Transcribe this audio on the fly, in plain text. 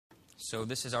So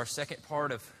this is our second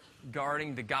part of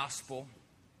guarding the gospel.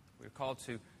 We're called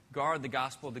to guard the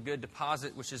gospel, the good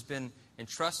deposit which has been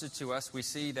entrusted to us. We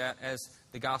see that as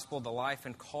the gospel, the life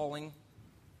and calling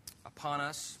upon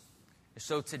us.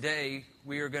 So today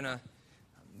we are going to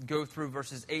go through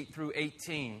verses 8 through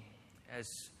 18.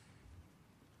 As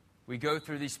we go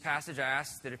through these passages, I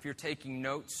ask that if you're taking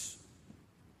notes,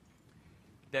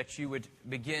 that you would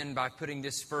begin by putting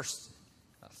this first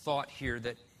thought here,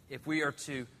 that if we are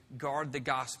to guard the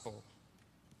gospel,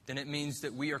 then it means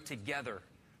that we are together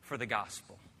for the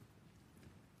gospel.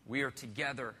 We are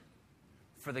together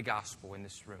for the gospel in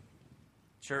this room.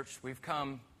 Church, we've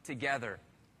come together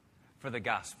for the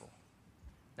gospel.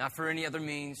 Not for any other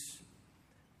means,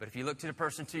 but if you look to the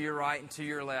person to your right and to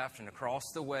your left and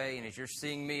across the way, and as you're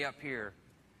seeing me up here,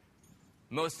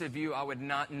 most of you I would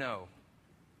not know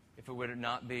if it would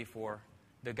not be for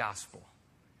the gospel.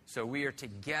 So we are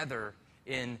together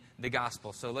in the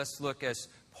gospel. So let's look as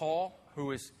Paul,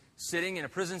 who is sitting in a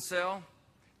prison cell,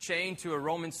 chained to a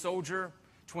Roman soldier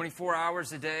 24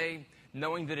 hours a day,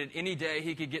 knowing that at any day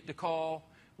he could get the call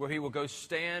where he will go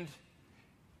stand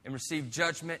and receive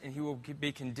judgment, and he will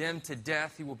be condemned to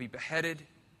death. He will be beheaded,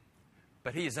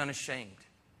 but he is unashamed.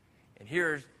 And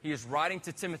here he is writing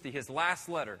to Timothy his last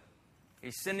letter.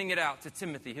 He's sending it out to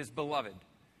Timothy, his beloved,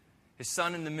 his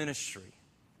son in the ministry.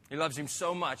 He loves him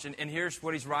so much. And here's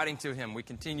what he's writing to him. We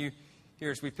continue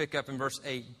here as we pick up in verse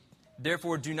 8.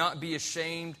 Therefore, do not be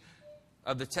ashamed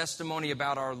of the testimony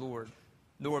about our Lord,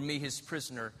 nor me, his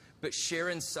prisoner, but share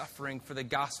in suffering for the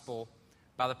gospel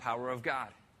by the power of God.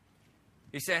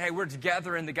 He's saying, hey, we're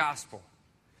together in the gospel.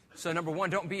 So number one,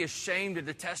 don't be ashamed of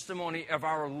the testimony of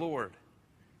our Lord.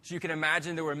 So you can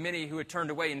imagine there were many who had turned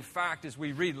away. In fact, as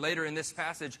we read later in this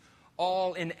passage,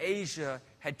 all in Asia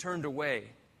had turned away.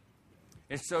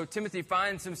 And so Timothy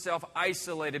finds himself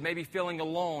isolated, maybe feeling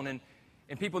alone.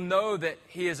 And people know that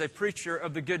he is a preacher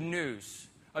of the good news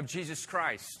of Jesus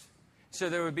Christ. So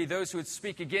there would be those who would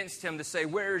speak against him to say,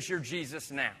 where is your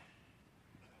Jesus now?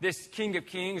 This King of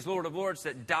Kings, Lord of Lords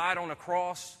that died on a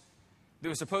cross, that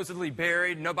was supposedly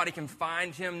buried, nobody can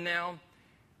find him now.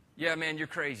 Yeah, man, you're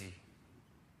crazy.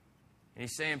 And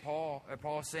he's saying, Paul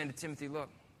is saying to Timothy, look,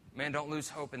 man, don't lose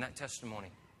hope in that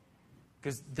testimony,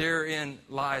 because therein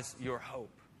lies your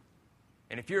hope.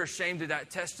 And if you're ashamed of that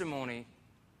testimony,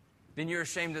 then you're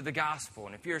ashamed of the gospel.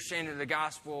 And if you're ashamed of the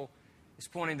gospel, it's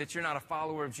pointing that you're not a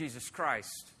follower of Jesus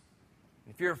Christ.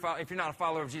 If you're not a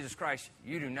follower of Jesus Christ,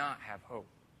 you do not have hope.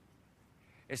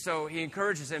 And so he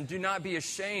encourages them, do not be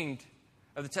ashamed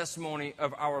of the testimony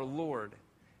of our Lord.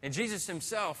 And Jesus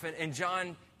himself, in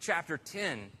John chapter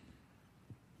 10,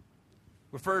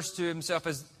 refers to himself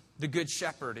as the good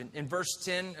shepherd. In verse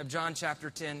 10 of John chapter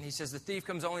 10, he says, the thief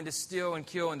comes only to steal and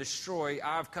kill and destroy.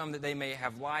 I have come that they may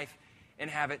have life and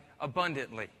have it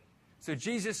abundantly. So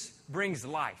Jesus brings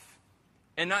life.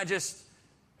 And not just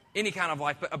any kind of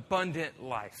life, but abundant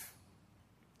life.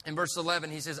 In verse 11,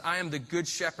 he says, I am the good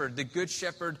shepherd. The good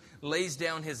shepherd lays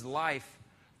down his life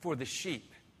for the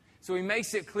sheep. So he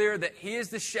makes it clear that he is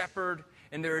the shepherd,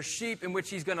 and there are sheep in which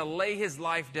he's going to lay his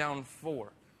life down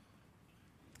for.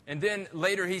 And then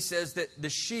later he says that the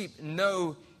sheep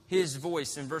know his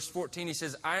voice. In verse 14, he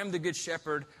says, I am the good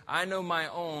shepherd. I know my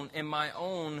own, and my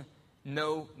own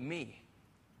know me.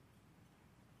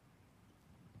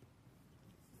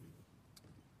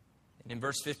 In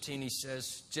verse 15, he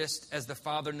says, just as the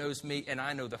Father knows me, and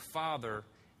I know the Father,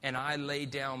 and I lay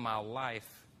down my life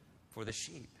for the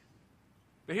sheep.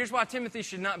 But here's why Timothy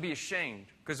should not be ashamed,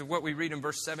 because of what we read in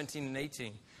verse 17 and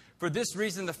 18. For this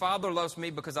reason the Father loves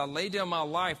me, because I lay down my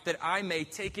life that I may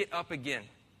take it up again.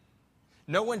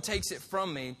 No one takes it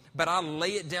from me, but I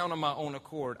lay it down on my own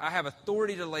accord. I have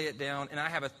authority to lay it down, and I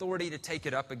have authority to take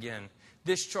it up again.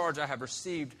 This charge I have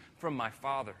received from my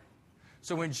Father.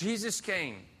 So when Jesus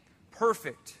came,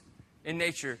 perfect in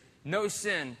nature, no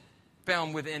sin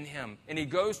found within him, and he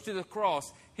goes to the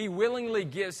cross, he willingly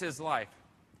gives his life.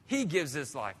 He gives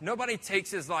his life. Nobody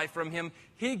takes his life from him.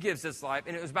 He gives his life,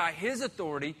 and it was by his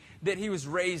authority that he was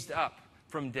raised up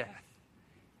from death.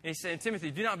 And he's saying,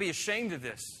 Timothy, do not be ashamed of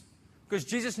this, because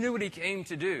Jesus knew what he came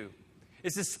to do.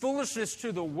 It's this foolishness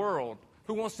to the world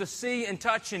who wants to see and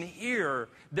touch and hear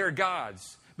their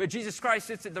gods. But Jesus Christ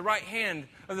sits at the right hand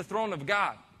of the throne of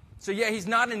God. So yeah, he's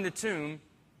not in the tomb.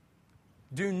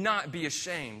 Do not be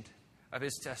ashamed of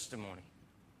his testimony.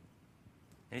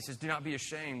 And he says, do not be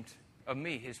ashamed of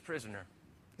me, his prisoner.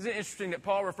 Isn't it interesting that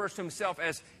Paul refers to himself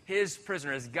as his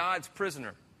prisoner, as God's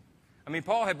prisoner? I mean,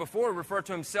 Paul had before referred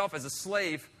to himself as a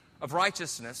slave of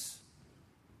righteousness.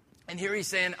 And here he's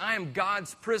saying, I am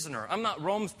God's prisoner. I'm not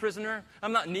Rome's prisoner.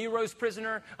 I'm not Nero's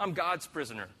prisoner. I'm God's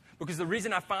prisoner. because the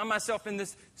reason I find myself in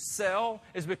this cell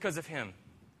is because of him.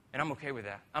 And I'm okay with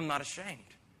that. I'm not ashamed.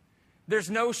 There's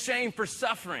no shame for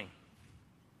suffering.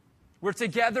 We're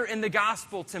together in the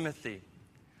gospel, Timothy.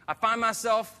 I find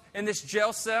myself in this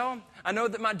jail cell. I know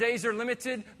that my days are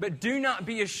limited, but do not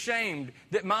be ashamed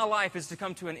that my life is to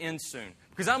come to an end soon,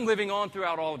 because I'm living on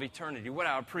throughout all of eternity. What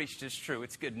I preached is true.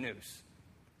 It's good news.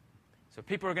 So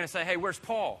people are going to say, hey, where's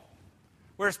Paul?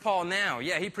 Where's Paul now?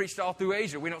 Yeah, he preached all through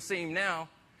Asia. We don't see him now.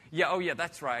 Yeah, oh yeah,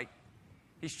 that's right.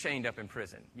 He's chained up in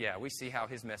prison. Yeah, we see how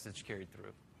his message carried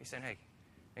through. He's saying, hey,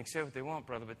 they can say what they want,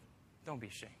 brother, but don't be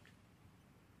ashamed.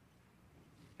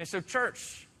 And so,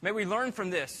 church, may we learn from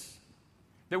this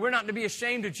that we're not to be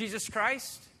ashamed of Jesus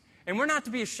Christ, and we're not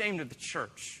to be ashamed of the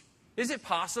church. Is it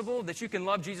possible that you can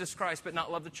love Jesus Christ but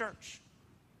not love the church?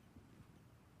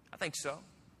 I think so.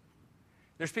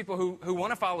 There's people who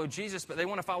want to follow Jesus, but they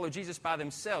want to follow Jesus by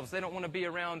themselves. They don't want to be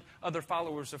around other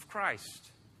followers of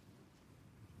Christ.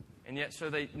 And yet, so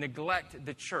they neglect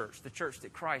the church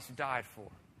that Christ died for.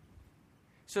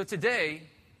 So today,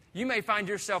 you may find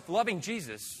yourself loving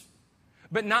Jesus,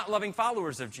 but not loving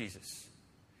followers of Jesus.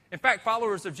 In fact,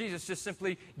 followers of Jesus just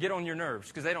simply get on your nerves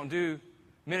because they don't do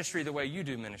ministry the way you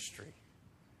do ministry.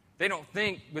 They don't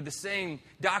think with the same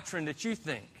doctrine that you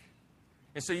think.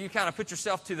 And so you kind of put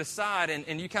yourself to the side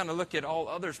and you kind of look at all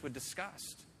others with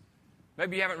disgust.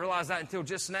 Maybe you haven't realized that until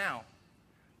just now.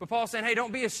 But Paul's saying, hey,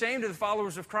 don't be ashamed of the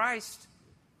followers of Christ.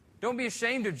 Don't be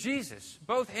ashamed of Jesus.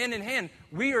 Both hand in hand,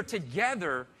 we are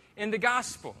together in the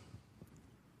gospel.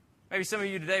 Maybe some of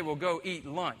you today will go eat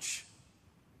lunch.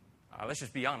 Let's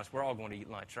just be honest. We're all going to eat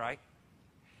lunch, right?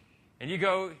 And you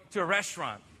go to a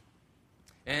restaurant,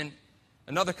 and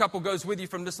another couple goes with you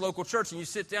from this local church, and you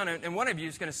sit down, and one of you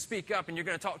is going to speak up, and you're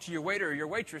going to talk to your waiter or your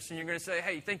waitress, and you're going to say,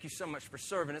 hey, thank you so much for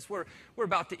serving us. We're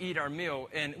about to eat our meal,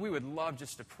 and we would love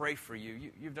just to pray for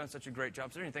you. You've done such a great job.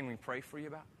 Is there anything we can pray for you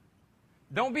about?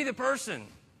 Don't be the person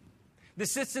that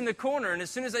sits in the corner, and as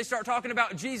soon as they start talking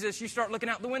about Jesus, you start looking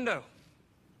out the window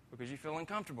because you feel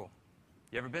uncomfortable.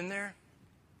 You ever been there?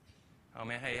 Oh,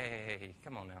 man, hey,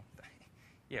 come on now.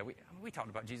 Yeah, we talked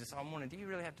about Jesus all morning. Do you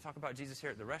really have to talk about Jesus here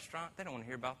at the restaurant? They don't want to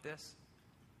hear about this.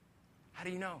 How do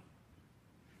you know?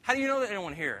 How do you know that they don't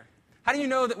want to hear? How do you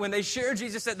know that when they share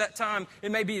Jesus at that time,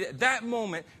 it may be at that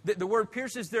moment that the word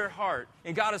pierces their heart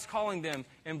and God is calling them,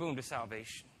 and boom, to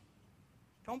salvation?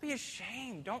 Don't be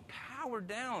ashamed. Don't cower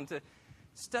down to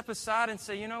step aside and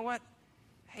say, you know what?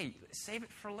 Hey, save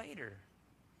it for later.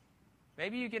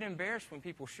 Maybe you get embarrassed when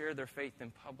people share their faith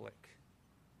in public.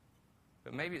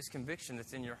 But maybe it's conviction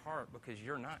that's in your heart because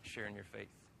you're not sharing your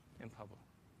faith in public.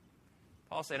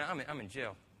 Paul said, I'm in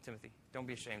jail, Timothy. Don't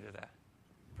be ashamed of that.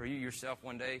 For you yourself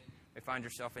one day may find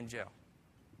yourself in jail,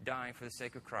 dying for the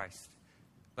sake of Christ.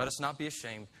 Let us not be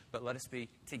ashamed, but let us be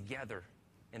together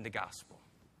in the gospel.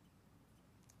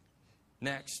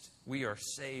 Next, we are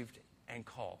saved and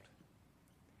called.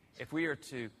 If we are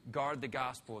to guard the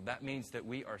gospel, that means that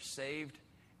we are saved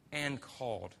and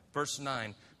called. Verse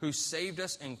 9, who saved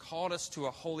us and called us to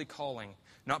a holy calling,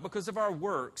 not because of our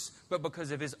works, but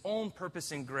because of his own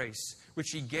purpose and grace,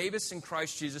 which he gave us in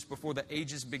Christ Jesus before the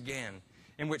ages began,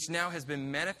 and which now has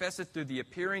been manifested through the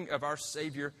appearing of our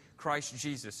Savior, Christ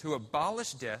Jesus, who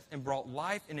abolished death and brought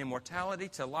life and immortality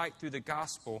to light through the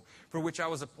gospel, for which I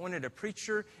was appointed a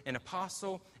preacher, an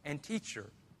apostle, and teacher.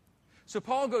 So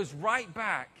Paul goes right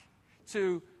back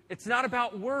to, it's not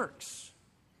about works.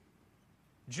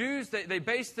 Jews, they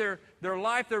base their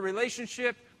life, their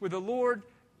relationship with the Lord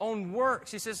on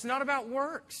works. He says it's not about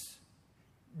works.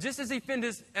 Just as he penned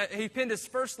his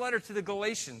first letter to the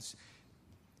Galatians,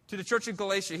 to the church of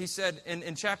Galatia, he said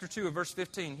in chapter 2 of verse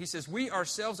 15, he says, we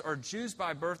ourselves are Jews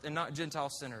by birth and not Gentile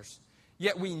sinners.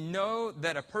 Yet we know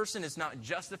that a person is not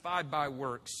justified by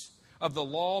works of the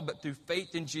law, but through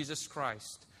faith in Jesus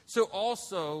Christ. So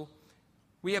also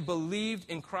we have believed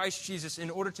in Christ Jesus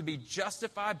in order to be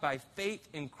justified by faith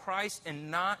in Christ and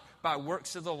not by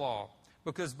works of the law.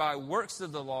 Because by works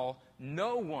of the law,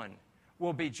 no one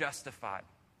will be justified.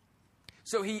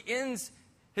 So he ends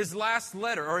his last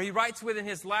letter, or he writes within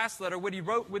his last letter what he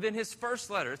wrote within his first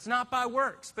letter. It's not by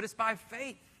works, but it's by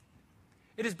faith.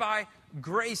 It is by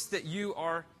grace that you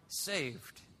are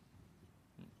saved.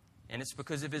 And it's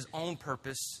because of his own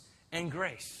purpose and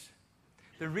grace.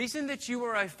 The reason that you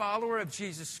are a follower of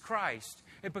Jesus Christ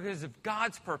is because of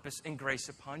God's purpose and grace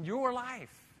upon your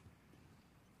life.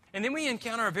 And then we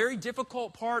encounter a very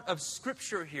difficult part of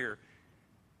Scripture here,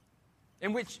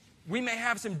 in which we may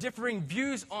have some differing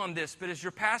views on this, but as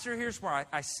your pastor, here's where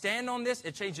I stand on this.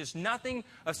 It changes nothing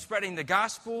of spreading the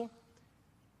gospel.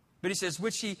 But he says,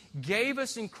 which he gave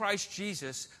us in Christ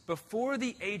Jesus before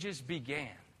the ages began.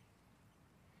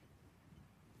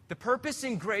 The purpose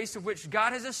and grace of which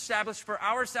God has established for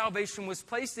our salvation was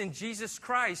placed in Jesus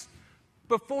Christ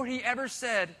before He ever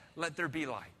said, "Let there be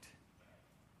light."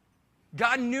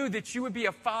 God knew that you would be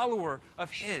a follower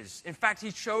of His. In fact,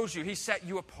 He chose you. He set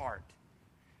you apart.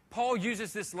 Paul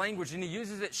uses this language, and he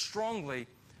uses it strongly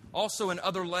also in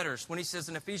other letters. When he says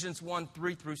in Ephesians 1,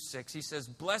 3 through 6, he says,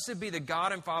 "Blessed be the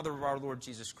God and Father of our Lord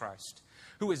Jesus Christ,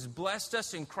 who has blessed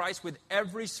us in Christ with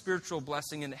every spiritual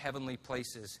blessing in the heavenly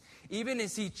places, even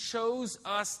as He chose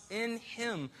us in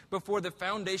Him before the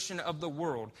foundation of the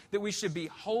world, that we should be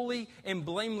holy and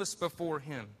blameless before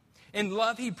Him. In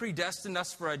love He predestined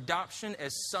us for adoption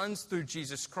as sons through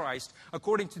Jesus Christ,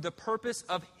 according to the purpose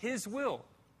of His will,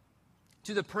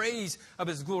 to the praise of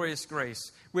His glorious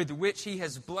grace, with which He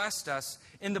has blessed us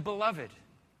in the Beloved."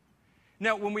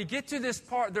 Now, when we get to this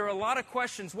part, there are a lot of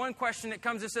questions. One question that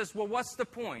comes that says, well, what's the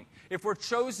point? If we're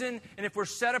chosen and if we're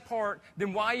set apart,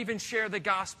 then why even share the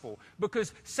gospel?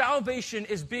 Because salvation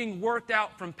is being worked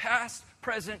out from past,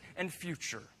 present, and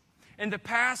future. In the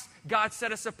past, God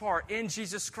set us apart in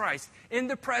Jesus Christ. In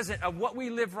the present of what we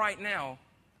live right now,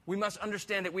 we must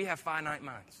understand that we have finite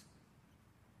minds.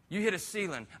 You hit a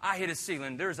ceiling. I hit a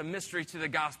ceiling. There's a mystery to the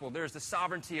gospel. There's the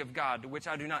sovereignty of God to which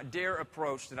I do not dare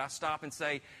approach, that I stop and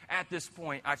say, at this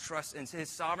point, I trust in His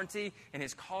sovereignty and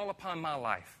His call upon my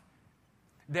life,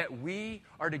 that we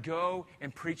are to go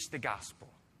and preach the gospel.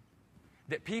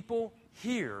 That people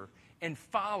hear and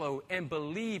follow and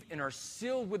believe and are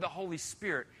sealed with the Holy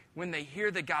Spirit when they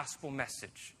hear the gospel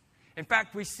message. In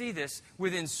fact, we see this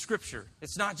within Scripture.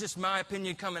 It's not just my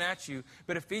opinion coming at you,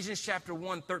 but Ephesians chapter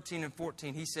 1, 13 and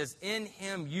 14, he says, "In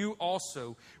Him you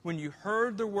also, when you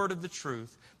heard the word of the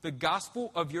truth, the gospel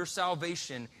of your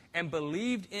salvation, and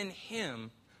believed in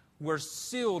Him, were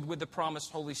sealed with the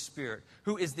promised Holy Spirit,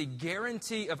 who is the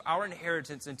guarantee of our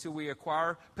inheritance until we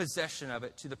acquire possession of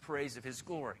it to the praise of His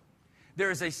glory." There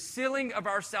is a sealing of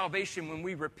our salvation when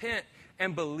we repent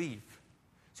and believe.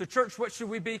 So, church, what should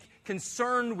we be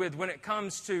concerned with when it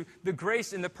comes to the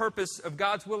grace and the purpose of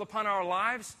God's will upon our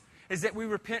lives? Is that we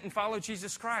repent and follow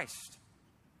Jesus Christ.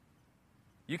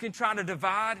 You can try to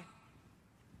divide,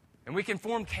 and we can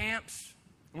form camps.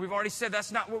 And we've already said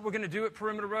that's not what we're going to do at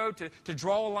Perimeter Road, to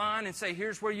draw a line and say,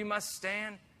 here's where you must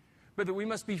stand. But that we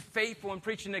must be faithful in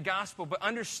preaching the gospel. But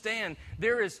understand,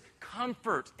 there is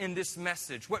comfort in this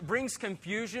message. What brings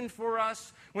confusion for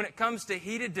us when it comes to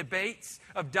heated debates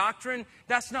of doctrine,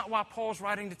 that's not why Paul's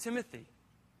writing to Timothy.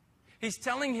 He's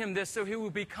telling him this so he will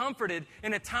be comforted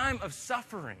in a time of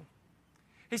suffering.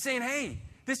 He's saying, hey,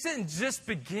 this didn't just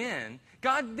begin.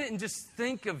 God didn't just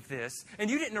think of this, and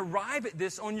you didn't arrive at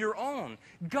this on your own.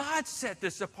 God set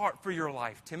this apart for your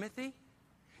life, Timothy.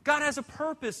 God has a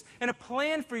purpose and a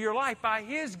plan for your life. By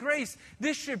His grace,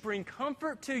 this should bring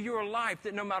comfort to your life,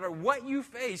 that no matter what you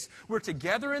face, we're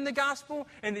together in the gospel,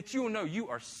 and that you will know you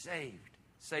are saved.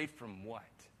 Saved from what?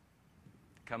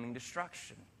 Coming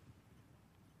destruction.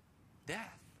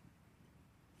 Death.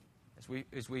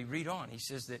 As we read on, he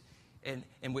says that,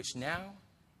 in which now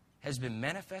has been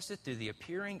manifested through the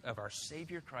appearing of our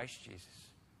Savior Christ Jesus.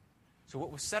 So what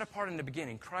was set apart in the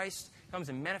beginning, Christ comes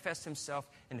and manifests Himself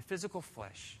in the physical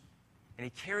flesh. And He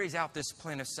carries out this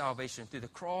plan of salvation through the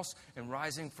cross and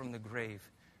rising from the grave.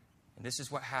 And this is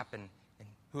what happened, and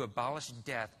who abolished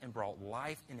death and brought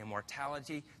life and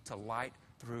immortality to light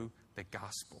through the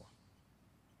gospel.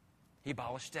 He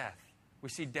abolished death. We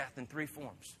see death in three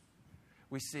forms.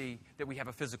 We see that we have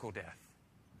a physical death.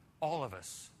 All of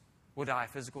us will die a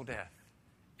physical death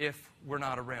if we're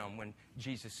not around when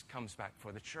Jesus comes back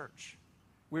for the church.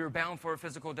 We were bound for a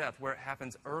physical death, where it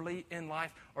happens early in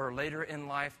life or later in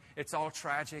life. It's all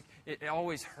tragic. It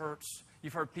always hurts.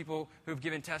 You've heard people who've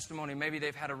given testimony. Maybe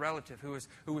they've had a relative who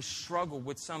has struggled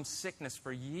with some sickness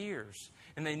for years.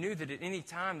 And they knew that at any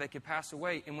time they could pass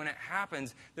away. And when it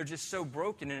happens, they're just so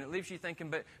broken. And it leaves you thinking,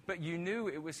 but you knew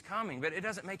it was coming. But it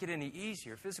doesn't make it any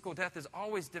easier. Physical death is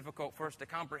always difficult for us to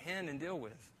comprehend and deal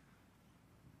with.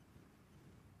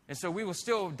 And so we will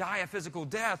still die a physical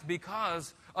death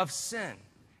because of sin.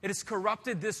 It has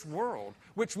corrupted this world,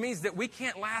 which means that we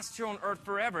can't last here on earth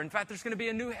forever. In fact, there's going to be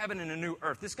a new heaven and a new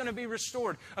earth. It's going to be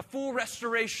restored, a full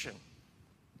restoration.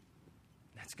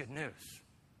 That's good news.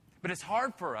 But it's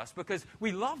hard for us because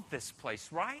we love this place,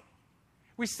 right?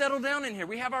 We settle down in here.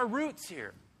 We have our roots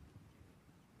here.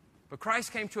 But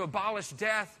Christ came to abolish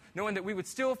death, knowing that we would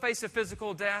still face a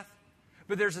physical death,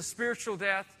 but there's a spiritual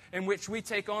death in which we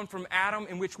take on from Adam,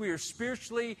 in which we are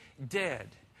spiritually dead.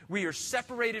 We are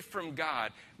separated from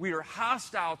God. We are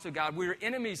hostile to God. We are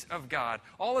enemies of God.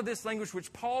 All of this language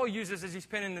which Paul uses as he's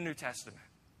penning the New Testament.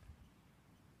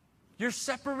 You're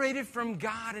separated from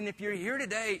God, and if you're here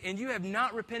today and you have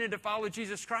not repented to follow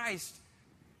Jesus Christ,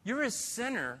 You're a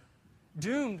sinner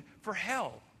doomed for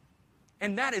hell.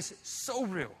 And that is so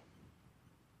real.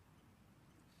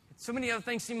 So many other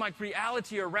things seem like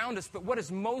reality around us, but what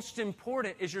is most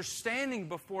important is you're standing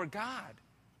before God.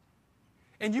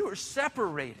 And you are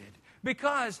separated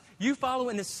because you follow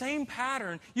in the same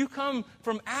pattern. You come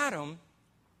from Adam,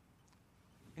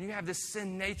 and you have this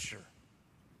sin nature.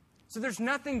 So there's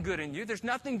nothing good in you. There's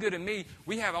nothing good in me.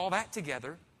 We have all that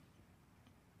together.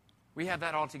 We have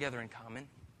that all together in common.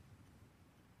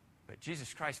 But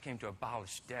Jesus Christ came to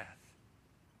abolish death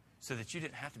so that you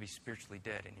didn't have to be spiritually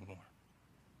dead anymore.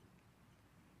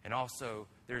 And also,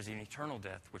 there's an eternal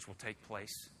death which will take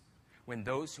place when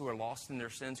those who are lost in their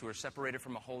sins, who are separated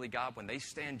from a holy God, when they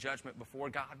stand judgment before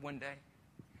God one day,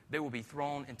 they will be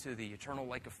thrown into the eternal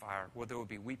lake of fire where there will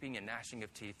be weeping and gnashing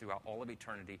of teeth throughout all of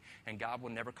eternity. And God will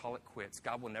never call it quits.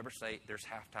 God will never say there's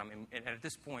halftime. And at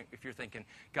this point, if you're thinking,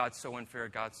 God's so unfair,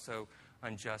 God's so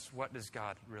unjust, what does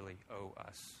God really owe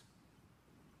us?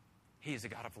 He is a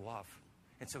God of love.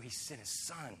 And so He sent His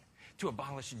Son to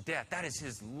abolish death. That is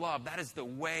His love. That is the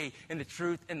way and the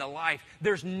truth and the life.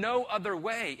 There's no other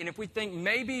way. And if we think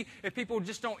maybe if people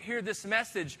just don't hear this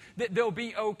message, that they'll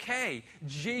be okay.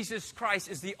 Jesus Christ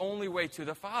is the only way to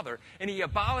the Father. And He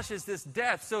abolishes this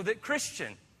death so that,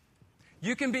 Christian,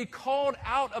 you can be called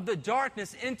out of the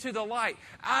darkness into the light,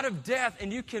 out of death,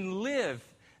 and you can live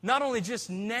not only just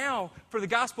now for the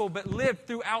gospel, but live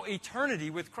throughout eternity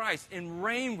with Christ and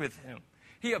reign with Him.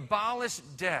 He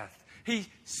abolished death. He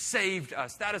saved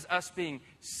us. That is us being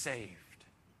saved.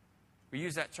 We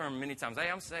use that term many times. Hey,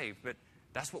 I'm saved. But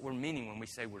that's what we're meaning when we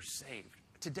say we're saved.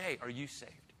 Today, are you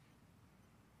saved?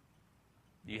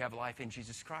 Do you have life in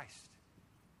Jesus Christ?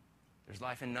 There's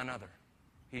life in none other.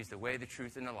 He's the way, the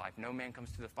truth, and the life. No man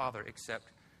comes to the Father except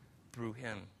through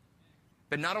Him.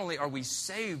 But not only are we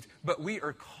saved, but we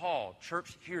are called.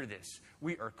 Church, hear this.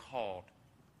 We are called.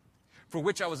 For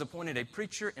which I was appointed a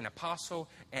preacher, an apostle,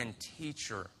 and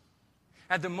teacher.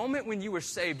 At the moment when you were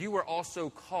saved, you were also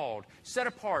called, set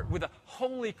apart with a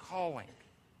holy calling,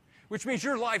 which means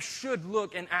your life should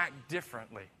look and act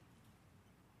differently.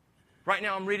 Right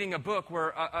now I'm reading a book where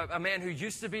a man who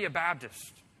used to be a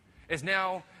Baptist is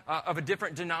now of a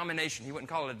different denomination. He wouldn't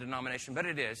call it a denomination, but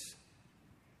it is.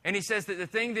 And he says that the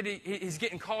thing that he's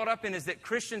getting caught up in is that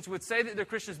Christians would say that they're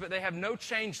Christians, but they have no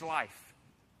changed life.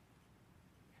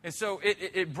 And so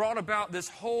it brought about this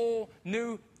whole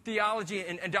new theology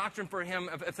and doctrine for him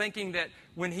of thinking that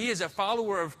when he is a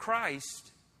follower of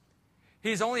Christ,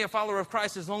 he's only a follower of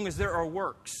Christ as long as there are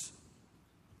works.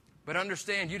 But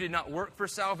understand, you did not work for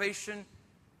salvation,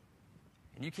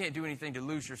 and you can't do anything to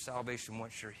lose your salvation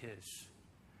once you're His.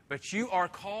 But you are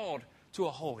called to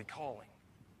a holy calling.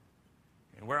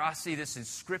 And where I see this in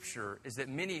Scripture is that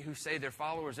many who say they're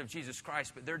followers of Jesus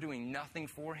Christ, but they're doing nothing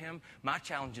for Him, my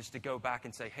challenge is to go back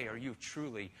and say, hey, are you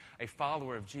truly a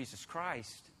follower of Jesus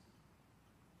Christ?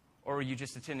 Or are you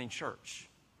just attending church?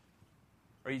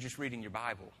 Or are you just reading your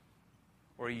Bible?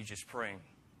 Or are you just praying?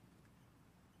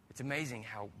 It's amazing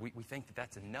how we think that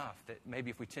that's enough, that maybe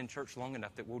if we attend church long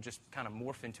enough that we'll just kind of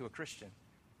morph into a Christian.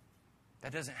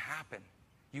 That doesn't happen.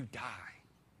 You die,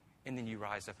 and then you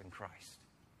rise up in Christ.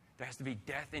 There has to be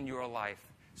death in your life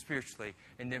spiritually,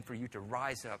 and then for you to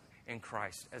rise up in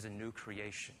Christ as a new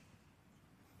creation.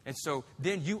 And so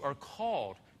then you are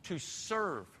called to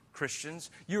serve, Christians.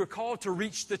 You are called to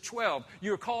reach the 12.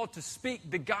 You are called to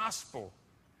speak the gospel.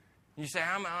 You say,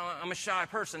 I'm a shy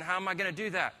person. How am I going to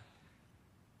do that?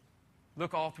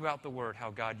 Look all throughout the Word how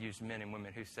God used men and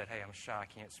women who said, hey, I'm shy. I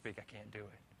can't speak. I can't do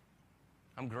it.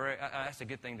 I'm great. That's a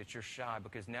good thing that you're shy,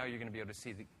 because now you're going to be able to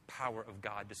see the power of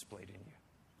God displayed in you.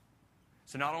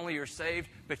 So not only you're saved,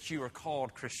 but you are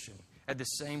called Christian. At the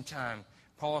same time,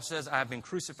 Paul says, I have been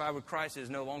crucified with Christ. It is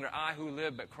no longer I who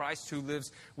live, but Christ who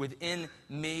lives within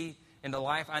me. In the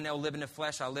life I now live in the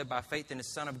flesh, I live by faith in the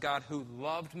Son of God who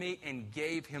loved me and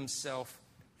gave Himself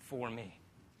for me.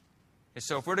 And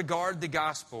so if we're to guard the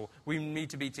gospel, we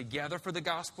need to be together for the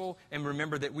gospel and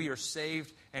remember that we are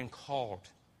saved and called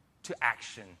to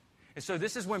action. And so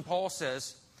this is when Paul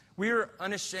says, we are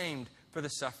unashamed for the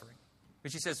suffering.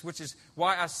 Which he says, which is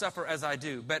why I suffer as I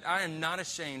do. But I am not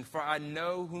ashamed, for I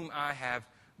know whom I have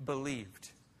believed.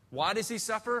 Why does he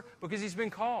suffer? Because he's been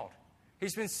called.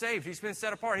 He's been saved. He's been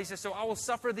set apart. He says, so I will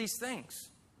suffer these things.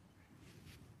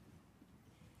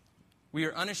 We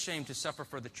are unashamed to suffer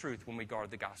for the truth when we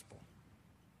guard the gospel.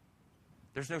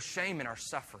 There's no shame in our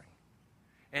suffering.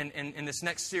 And in this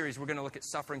next series, we're going to look at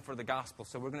suffering for the gospel.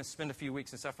 So we're going to spend a few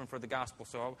weeks in suffering for the gospel.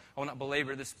 So I will not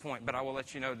belabor this point, but I will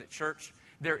let you know that, church,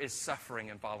 there is suffering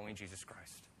in following Jesus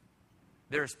Christ.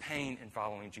 There is pain in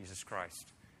following Jesus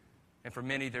Christ. And for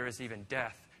many, there is even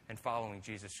death and following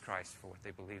Jesus Christ for what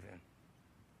they believe in.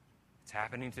 It's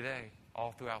happening today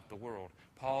all throughout the world.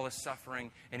 Paul is suffering,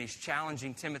 and he's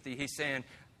challenging Timothy. He's saying,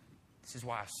 this is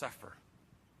why I suffer.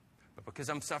 But because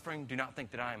I'm suffering, do not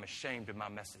think that I am ashamed of my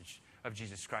message of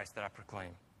Jesus Christ that I proclaim.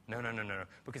 No.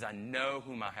 Because I know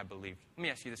whom I have believed. Let me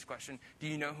ask you this question. Do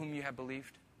you know whom you have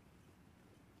believed?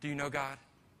 Do you know God?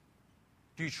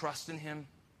 Do you trust in Him?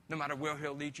 No matter where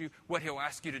He'll lead you, what He'll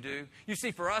ask you to do. You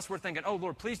see, for us, we're thinking, oh,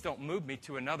 Lord, please don't move me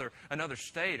to another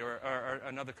state or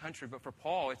another country. But for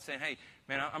Paul, it's saying, hey,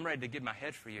 man, I'm ready to give my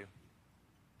head for you.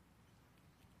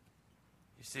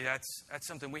 You see, that's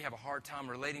something we have a hard time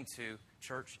relating to,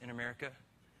 church in America.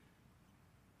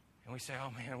 And we say, oh,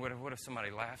 man, what if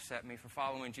somebody laughs at me for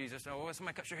following Jesus? Oh, what if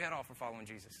somebody cuts your head off for following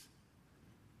Jesus?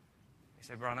 You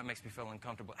say, Brian, that makes me feel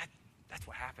uncomfortable. That's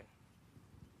what happened.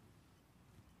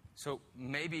 So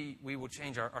maybe we will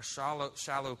change our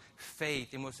shallow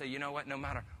faith, and we'll say, you know what, no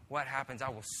matter what happens, I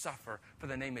will suffer for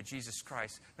the name of Jesus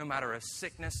Christ. No matter of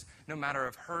sickness, no matter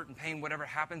of hurt and pain, whatever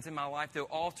happens in my life, they'll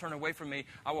all turn away from me.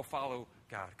 I will follow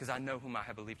God because I know whom I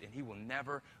have believed, and He will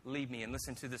never leave me. And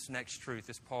listen to this next truth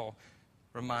as Paul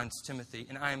reminds Timothy,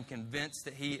 and I am convinced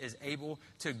that he is able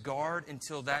to guard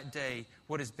until that day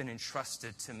what has been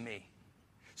entrusted to me.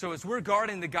 So as we're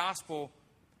guarding the gospel,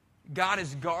 God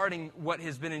is guarding what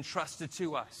has been entrusted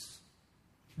to us.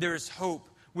 There is hope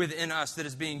within us that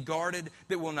is being guarded,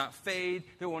 that will not fade,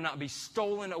 that will not be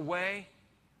stolen away.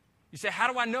 You say,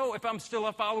 how do I know if I'm still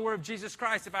a follower of Jesus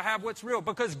Christ, if I have what's real?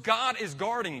 Because God is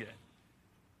guarding it.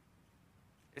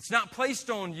 It's not placed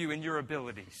on you and your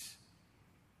abilities.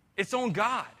 It's on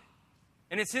God.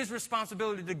 And it's His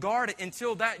responsibility to guard it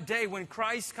until that day when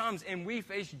Christ comes and we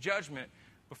face judgment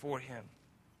before Him.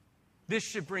 This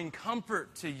should bring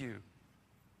comfort to you.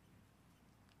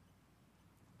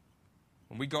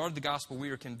 When we guard the gospel, we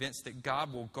are convinced that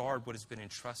God will guard what has been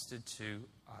entrusted to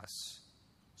us.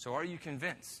 So are you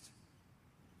convinced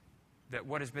that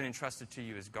what has been entrusted to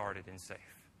you is guarded and safe?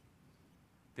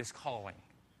 This calling,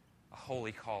 a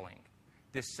holy calling,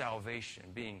 this salvation,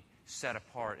 being set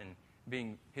apart and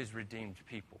being His redeemed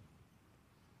people.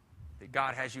 That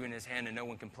God has you in His hand and no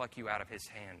one can pluck you out of His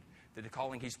hand. That the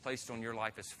calling He's placed on your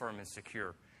life is firm and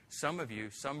secure. Some of you,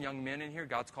 some young men in here,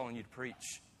 God's calling you to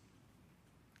preach.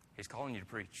 He's calling you to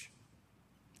preach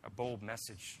a bold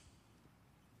message.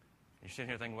 You're sitting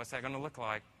here thinking, what's that going to look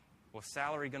like? What's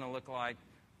salary going to look like?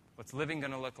 What's living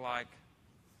going to look like?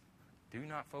 Do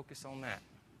not focus on that.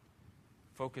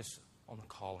 Focus on the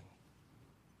calling.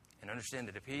 And understand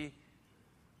that if He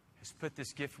has put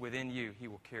this gift within you, He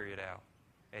will carry it out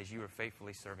as you are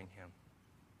faithfully serving Him.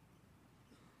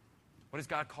 What has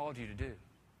God called you to do?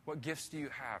 What gifts do you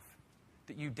have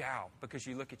that you doubt because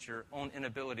you look at your own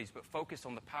inabilities, but focus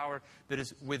on the power that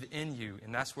is within you?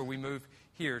 And that's where we move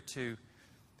here to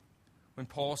when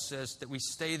Paul says that we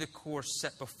stay the course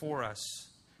set before us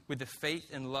with the faith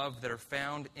and love that are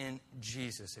found in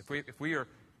Jesus. If we are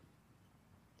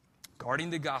guarding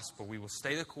the gospel, we will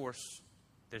stay the course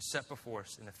that is set before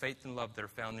us in the faith and love that are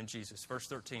found in Jesus. Verse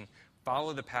 13,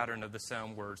 follow the pattern of the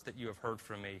sound words that you have heard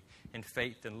from me in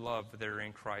faith and love that are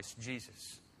in Christ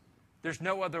Jesus. There's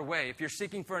no other way. If you're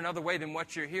seeking for another way than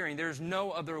what you're hearing, there's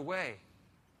no other way.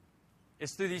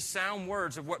 It's through these sound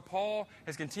words of what Paul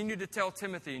has continued to tell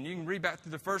Timothy. And you can read back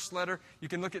through the first letter. You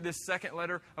can look at this second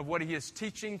letter of what he is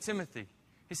teaching Timothy.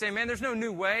 He's saying, man, there's no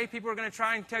new way. People are going to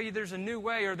try and tell you there's a new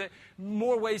way or that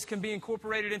more ways can be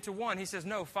incorporated into one. He says,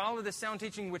 no, follow the sound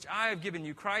teaching which I have given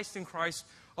you, Christ and Christ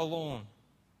alone.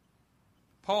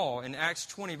 Paul, in Acts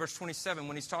 20, verse 27,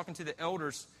 when he's talking to the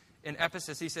elders in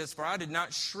Ephesus, he says, for I did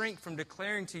not shrink from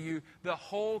declaring to you the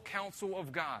whole counsel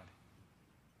of God.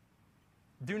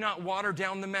 Do not water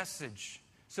down the message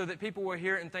so that people will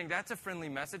hear it and think, that's a friendly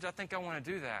message. I think I want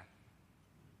to do that.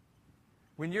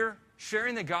 When you're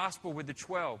sharing the gospel with the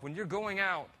 12, when you're going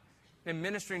out and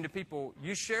ministering to people,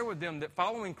 you share with them that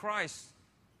following Christ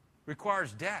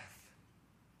requires death.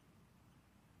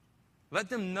 Let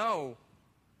them know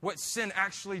what sin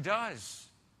actually does.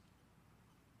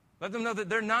 Let them know that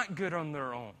they're not good on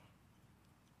their own.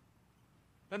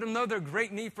 Let them know their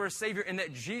great need for a Savior and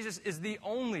that Jesus is the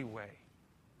only way.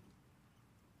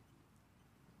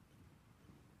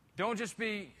 Don't just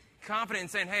be confident in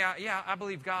saying, hey, I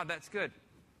believe God, that's good.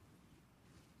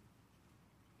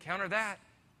 Counter that.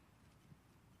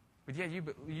 But yeah,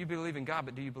 you believe in God,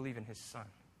 but do you believe in His Son?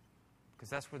 Because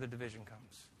that's where the division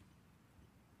comes.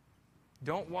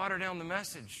 Don't water down the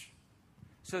message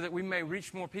so that we may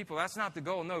reach more people. That's not the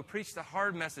goal. No, preach the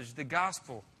hard message, the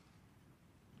gospel.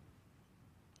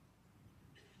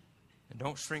 And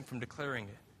don't shrink from declaring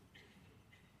it.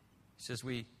 He says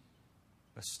we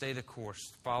But stay the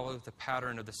course. Follow the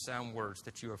pattern of the sound words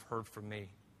that you have heard from me.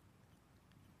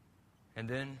 And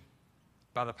then,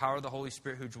 by the power of the Holy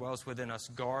Spirit who dwells within us,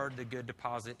 guard the good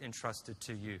deposit entrusted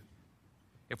to you.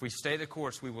 If we stay the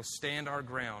course, we will stand our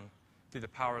ground through the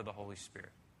power of the Holy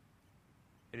Spirit.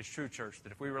 It is true, church,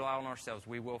 that if we rely on ourselves,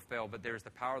 we will fail. But there is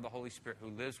the power of the Holy Spirit who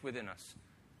lives within us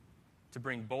to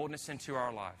bring boldness into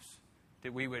our lives.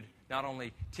 That we would not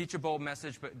only teach a bold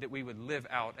message, but that we would live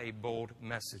out a bold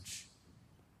message.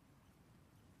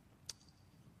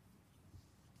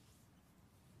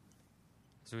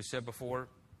 As we said before,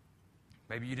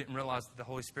 maybe you didn't realize that the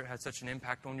Holy Spirit had such an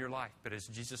impact on your life. But as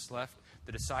Jesus left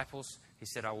the disciples, He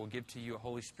said, I will give to you a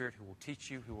Holy Spirit who will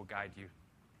teach you, who will guide you.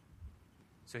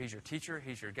 So He's your teacher,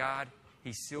 He's your guide.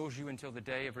 He seals you until the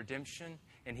day of redemption,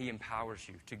 and He empowers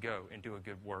you to go and do a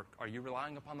good work. Are you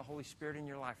relying upon the Holy Spirit in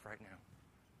your life right now?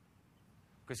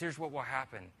 Because here's what will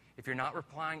happen. If you're not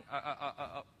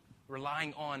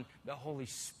relying on the Holy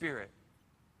Spirit,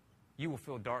 you will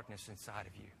feel darkness inside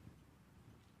of you.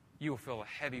 You will feel a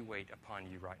heavy weight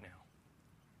upon you right now.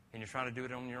 And you're trying to do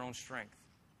it on your own strength.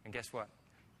 And guess what?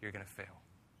 You're going to fail.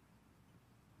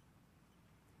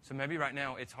 So maybe right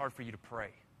now it's hard for you to pray.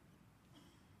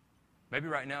 Maybe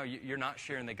right now you're not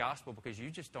sharing the gospel because you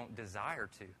just don't desire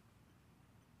to,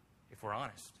 if we're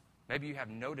honest. Maybe you have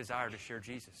no desire to share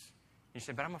Jesus. You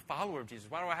say, but I'm a follower of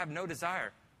Jesus. Why do I have no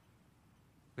desire?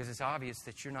 Because it's obvious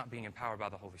that you're not being empowered by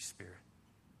the Holy Spirit.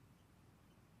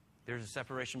 There's a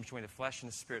separation between the flesh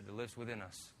and the Spirit that lives within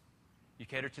us. You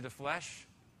cater to the flesh,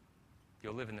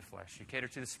 you'll live in the flesh. You cater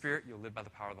to the Spirit, you'll live by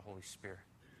the power of the Holy Spirit.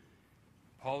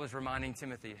 Paul is reminding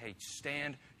Timothy, hey,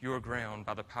 stand your ground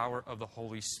by the power of the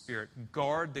Holy Spirit.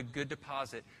 Guard the good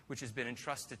deposit which has been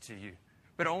entrusted to you,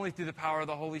 but only through the power of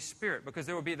the Holy Spirit, because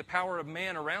there will be the power of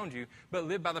man around you, but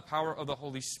live by the power of the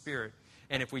Holy Spirit.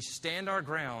 And if we stand our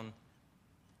ground,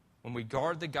 when we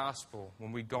guard the gospel,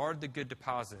 when we guard the good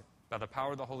deposit by the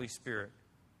power of the Holy Spirit,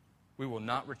 we will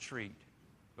not retreat,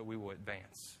 but we will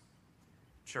advance.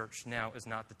 Church, now is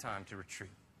not the time to retreat.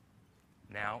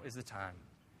 Now is the time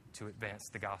to advance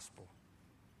the gospel.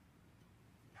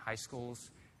 High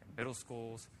schools and middle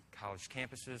schools, college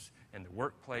campuses, in the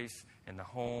workplace, in the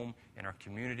home, in our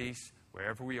communities,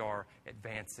 wherever we are,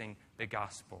 advancing the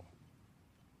gospel.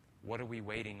 What are we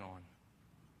waiting on?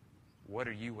 What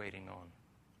are you waiting on?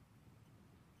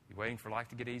 You waiting for life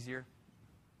to get easier?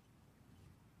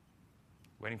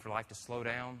 Waiting for life to slow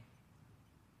down?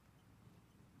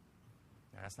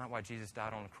 Now, that's not why Jesus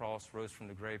died on the cross, rose from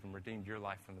the grave, and redeemed your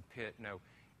life from the pit. No,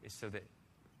 it's so that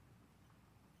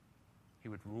He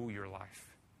would rule your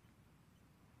life.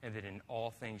 And that in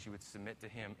all things you would submit to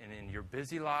Him. And in your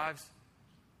busy lives,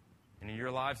 and in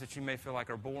your lives that you may feel like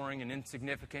are boring and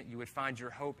insignificant, you would find your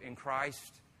hope in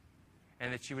Christ.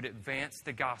 And that you would advance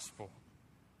the gospel.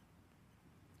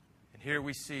 And here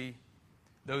we see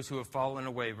those who have fallen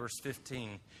away. Verse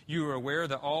 15. You are aware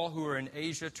that all who are in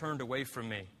Asia turned away from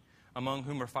me, among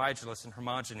whom are Phygelus and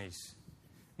Hermogenes.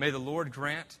 May the Lord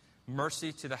grant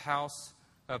mercy to the house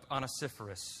of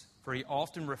Onesiphorus, for he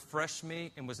often refreshed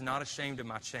me and was not ashamed of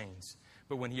my chains.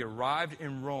 But when he arrived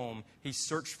in Rome, he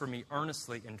searched for me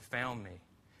earnestly and found me.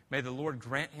 May the Lord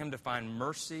grant him to find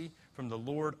mercy from the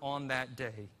Lord on that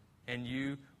day. And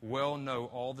you well know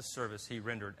all the service he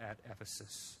rendered at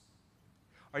Ephesus.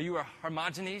 Are you a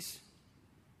Hermogenes?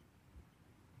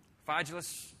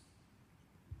 Phygelus?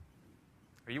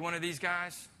 Are you one of these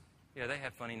guys? Yeah, they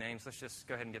have funny names. Let's just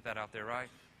go ahead and get that out there, right?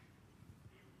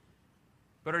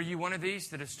 But are you one of these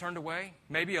that has turned away?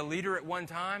 Maybe a leader at one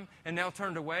time and now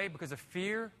turned away because of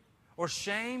fear or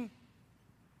shame?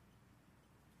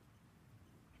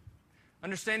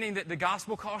 Understanding that the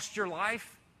gospel costs your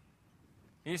life?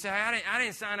 And you say, hey, I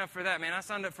didn't sign up for that, man. I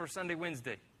signed up for Sunday,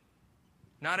 Wednesday.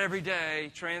 Not every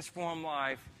day, transform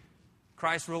life,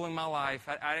 Christ ruling my life.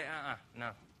 No.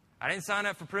 I didn't sign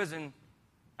up for prison.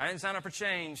 I didn't sign up for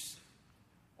change.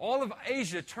 All of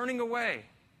Asia turning away.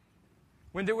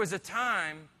 When there was a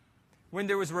time when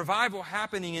there was revival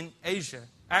happening in Asia.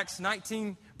 Acts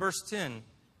 19, verse 10.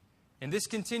 And this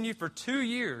continued for 2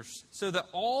 years, so that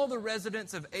all the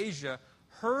residents of Asia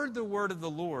heard the word of the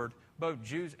Lord, both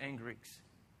Jews and Greeks.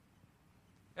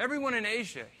 Everyone in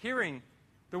Asia hearing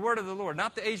the word of the Lord.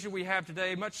 Not the Asia we have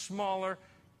today, much smaller,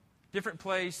 different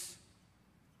place.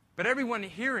 But everyone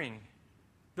hearing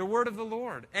the word of the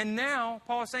Lord. And now,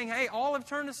 Paul is saying, hey, all have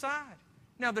turned aside.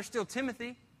 Now, there's still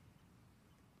Timothy.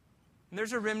 And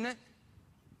there's a remnant.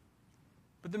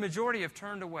 But the majority have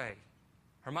turned away.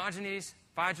 Hermogenes,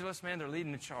 Phygelus, man, they're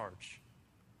leading the charge.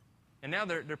 And now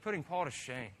they're putting Paul to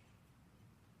shame.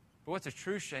 But what's a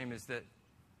true shame is that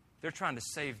they're trying to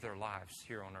save their lives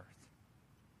here on earth.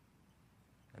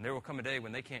 And there will come a day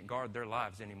when they can't guard their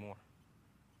lives anymore.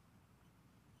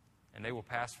 And they will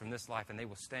pass from this life and they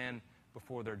will stand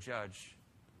before their judge.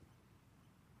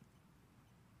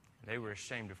 And they were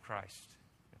ashamed of Christ.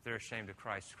 If they're ashamed of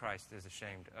Christ, Christ is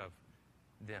ashamed of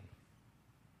them.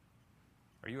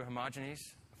 Are you a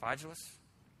Hermogenes, a Phygelus?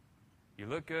 You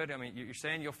look good. I mean, you're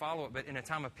saying you'll follow it, but in a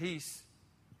time of peace.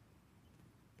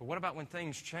 But what about when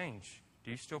things change? Do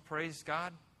you still praise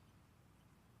God?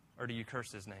 Or do you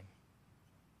curse His name?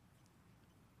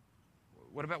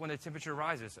 What about when the temperature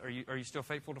rises? Are you still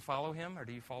faithful to follow Him, or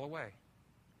do you fall away?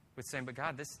 With saying, but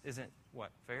God, this isn't, what,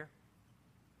 fair?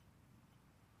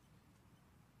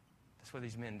 That's what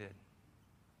these men did.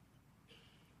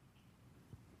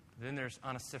 Then there's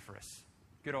Onesiphorus.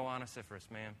 Good old Onesiphorus,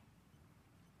 man.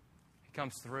 He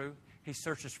comes through. He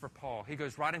searches for Paul. He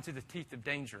goes right into the teeth of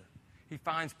danger. He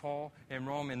finds Paul in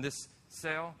Rome in this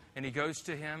cell, and he goes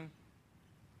to him,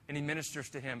 and he ministers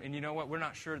to him. And you know what? We're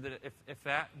not sure that if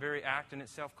that very act in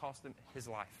itself cost him his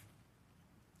life.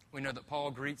 We know that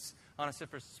Paul greets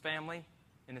Onesiphorus' family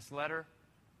in this letter,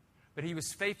 but he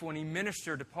was faithful and he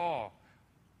ministered to Paul.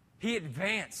 He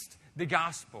advanced the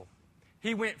gospel.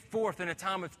 He went forth in a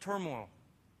time of turmoil.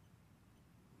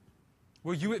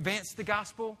 Will you advance the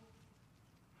gospel?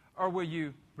 Or will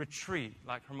you retreat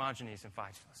like Hermogenes and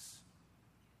Phygelus?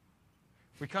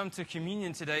 We come to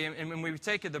communion today, and when we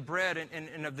take of the bread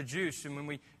and of the juice, and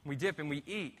when we dip and we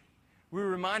eat, we're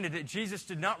reminded that Jesus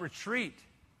did not retreat.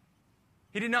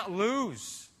 He did not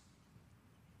lose.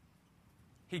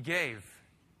 He gave,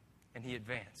 and He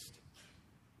advanced.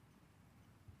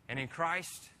 And in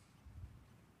Christ,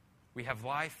 we have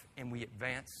life, and we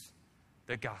advance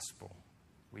the gospel.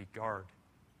 We guard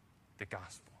the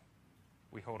gospel.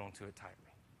 We hold on to it tightly.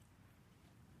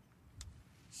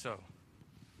 So,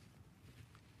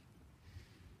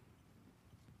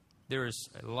 there is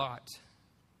a lot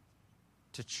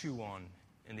to chew on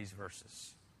in these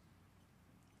verses.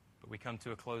 But we come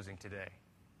to a closing today.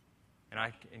 And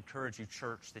I encourage you,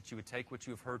 church, that you would take what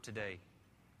you have heard today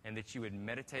and that you would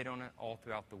meditate on it all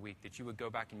throughout the week, that you would go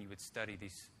back and you would study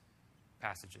these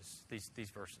passages, these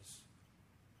verses.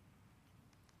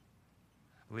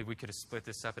 I believe we could have split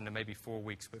this up into maybe 4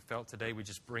 weeks, but felt today we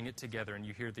just bring it together and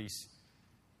you hear these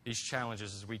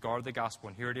challenges as we guard the gospel.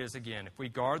 And here it is again. If we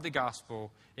guard the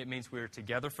gospel, it means we are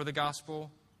together for the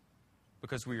gospel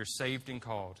because we are saved and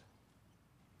called.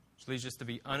 Which leads us to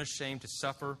be unashamed to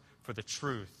suffer for the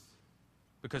truth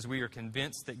because we are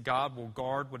convinced that God will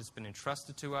guard what has been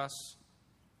entrusted to us,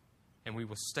 and we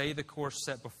will stay the course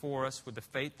set before us with the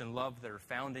faith and love that are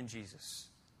found in Jesus.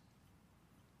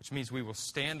 Which means we will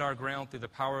stand our ground through the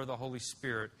power of the Holy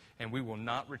Spirit, and we will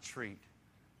not retreat,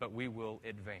 but we will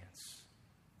advance.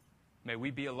 May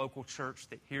we be a local church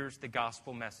that hears the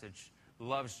gospel message,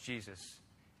 loves Jesus,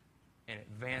 and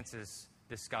advances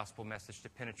this gospel message to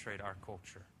penetrate our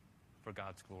culture for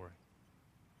God's glory.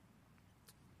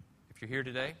 If you're here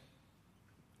today,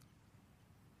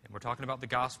 and we're talking about the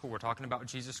gospel, we're talking about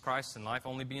Jesus Christ and life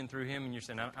only being through Him, and you're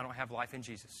saying, I don't have life in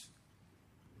Jesus.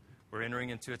 We're entering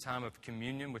into a time of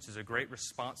communion, which is a great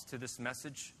response to this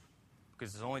message,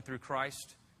 because it's only through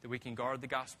Christ that we can guard the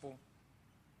gospel.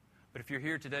 But if you're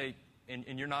here today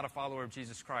and you're not a follower of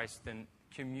Jesus Christ, then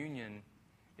communion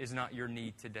is not your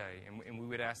need today. And we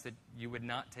would ask that you would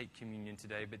not take communion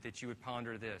today, but that you would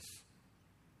ponder this.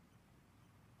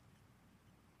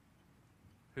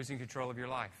 Who's in control of your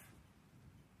life?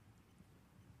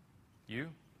 You?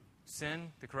 Sin?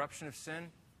 The corruption of sin?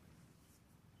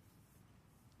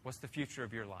 What's the future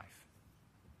of your life?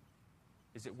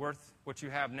 Is it worth what you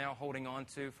have now holding on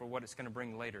to for what it's going to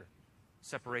bring later?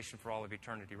 Separation for all of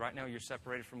eternity. Right now you're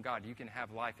separated from God. You can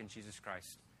have life in Jesus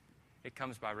Christ. It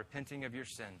comes by repenting of your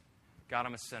sin. God,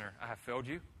 I'm a sinner. I have failed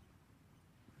you.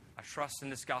 I trust in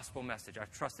this gospel message. I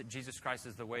trust that Jesus Christ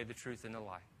is the way, the truth, and the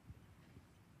life.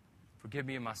 Forgive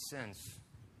me of my sins.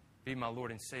 Be my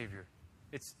Lord and Savior.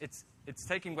 It's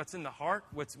taking what's in the heart,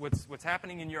 what's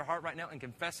happening in your heart right now, and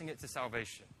confessing it to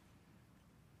salvation.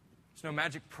 There's no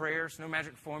magic prayers, no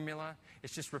magic formula.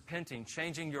 It's just repenting,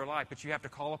 changing your life. But you have to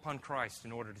call upon Christ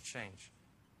in order to change.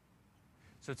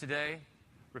 So today,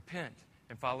 repent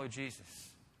and follow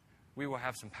Jesus. We will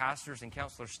have some pastors and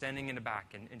counselors standing in the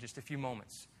back in just a few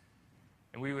moments.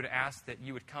 And we would ask that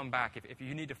you would come back. If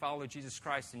you need to follow Jesus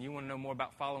Christ and you want to know more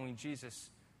about following Jesus,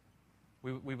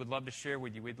 we would love to share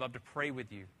with you. We'd love to pray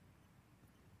with you.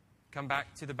 Come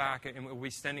back to the back, and we'll be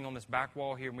standing on this back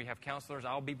wall here, and we have counselors.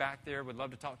 I'll be back there. We'd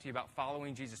love to talk to you about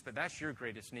following Jesus, but that's your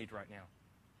greatest need right now.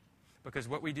 Because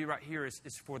what we do right here is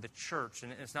for the church,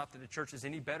 and it's not that the church is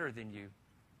any better than you,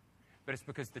 but it's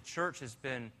because the church has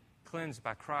been cleansed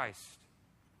by Christ,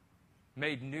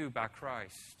 made new by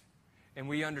Christ. and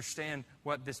we understand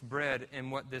what this bread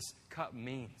and what this cup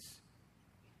means.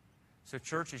 So,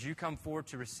 church, as you come forward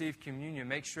to receive communion,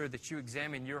 make sure that you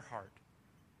examine your heart.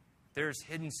 There's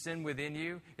hidden sin within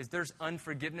you. If there's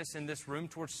unforgiveness in this room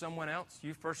towards someone else,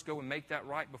 you first go and make that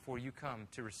right before you come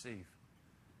to receive.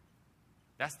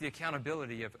 That's the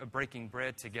accountability of breaking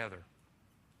bread together,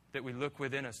 that we look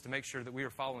within us to make sure that we are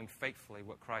following faithfully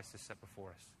what Christ has set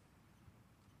before us.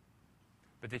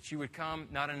 But that you would come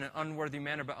not in an unworthy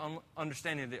manner, but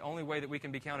understanding the only way that we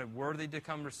can be counted worthy to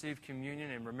come receive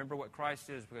communion and remember what Christ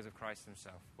is because of Christ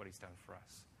himself, what he's done for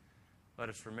us. Let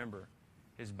us remember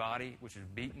his body, which was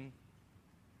beaten,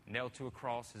 nailed to a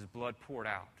cross, his blood poured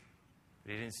out.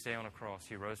 But he didn't stay on a cross.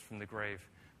 He rose from the grave.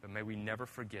 But may we never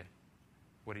forget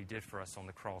what he did for us on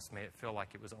the cross. May it feel like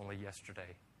it was only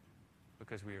yesterday,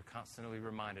 because we are constantly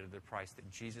reminded of the price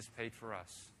that Jesus paid for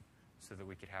us so that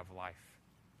we could have life.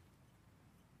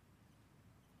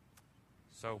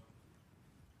 So,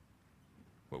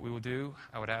 what we will do,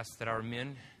 I would ask that our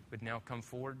men would now come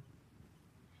forward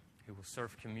who will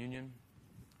serve communion.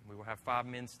 We will have 5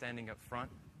 men standing up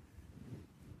front.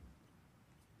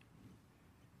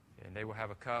 And they will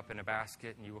have a cup and a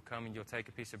basket, and you will come and you'll take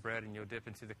a piece of bread and you'll dip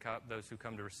into the cup, those who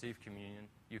come to receive communion.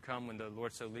 You come when the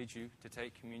Lord so leads you to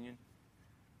take communion.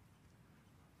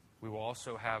 We will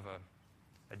also have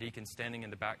a deacon standing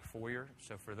in the back foyer.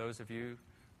 So for those of you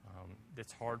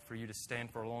it's hard for you to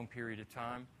stand for a long period of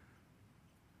time,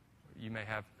 you may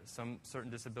have some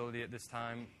certain disability at this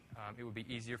time, it would be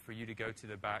easier for you to go to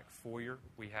the back foyer.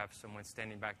 We have someone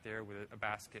standing back there with a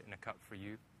basket and a cup for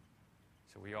you.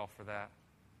 So we offer that.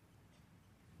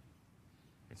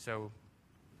 And so,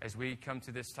 as we come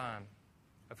to this time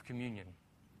of communion,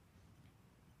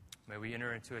 may we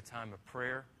enter into a time of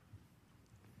prayer.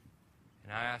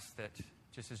 And I ask that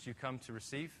just as you come to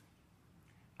receive,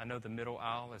 I know the middle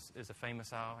aisle is a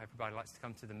famous aisle. Everybody likes to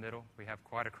come to the middle. We have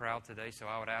quite a crowd today, so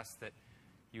I would ask that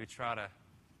you would try to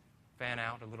fan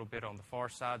out a little bit on the far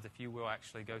sides. If you will,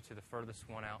 actually go to the furthest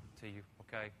one out to you,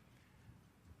 okay?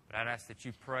 But I'd ask that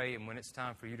you pray, and when it's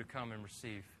time for you to come and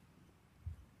receive,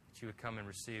 that you would come and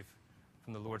receive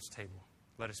from the Lord's table.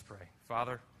 Let us pray.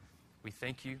 Father, we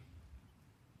thank you.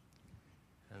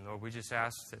 And Lord, we just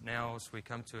ask that now as we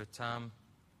come to a time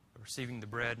of receiving the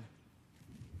bread,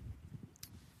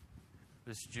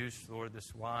 this juice, Lord,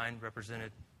 this wine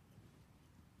represented,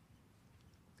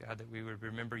 God, that we would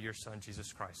remember your Son,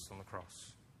 Jesus Christ, on the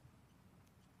cross.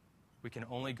 We can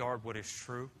only guard what is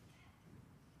true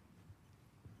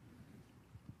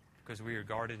because we are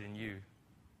guarded in you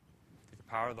through the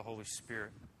power of the Holy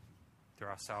Spirit, through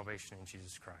our salvation in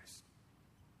Jesus Christ.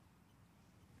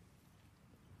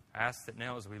 I ask that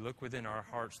now as we look within our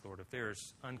hearts, Lord, if there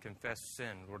is unconfessed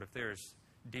sin, Lord, if there is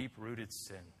deep-rooted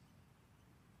sin,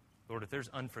 Lord, if there's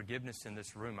unforgiveness in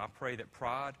this room, I pray that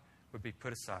pride would be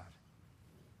put aside.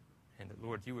 And that,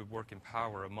 Lord, you would work in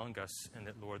power among us. And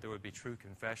that, Lord, there would be true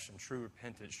confession, true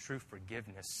repentance, true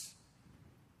forgiveness.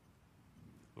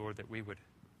 Lord, that we would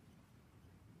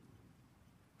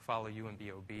follow you and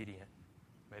be obedient.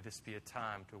 May this be a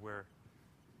time to where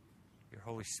your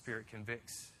Holy Spirit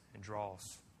convicts and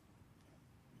draws.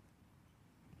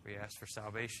 We ask for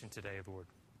salvation today, Lord.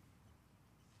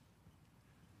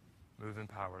 Move in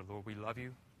power. Lord, we love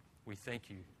you. We thank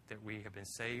you that we have been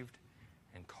saved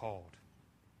and called.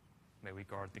 May we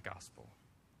guard the gospel.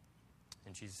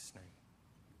 In Jesus'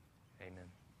 name,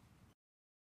 amen.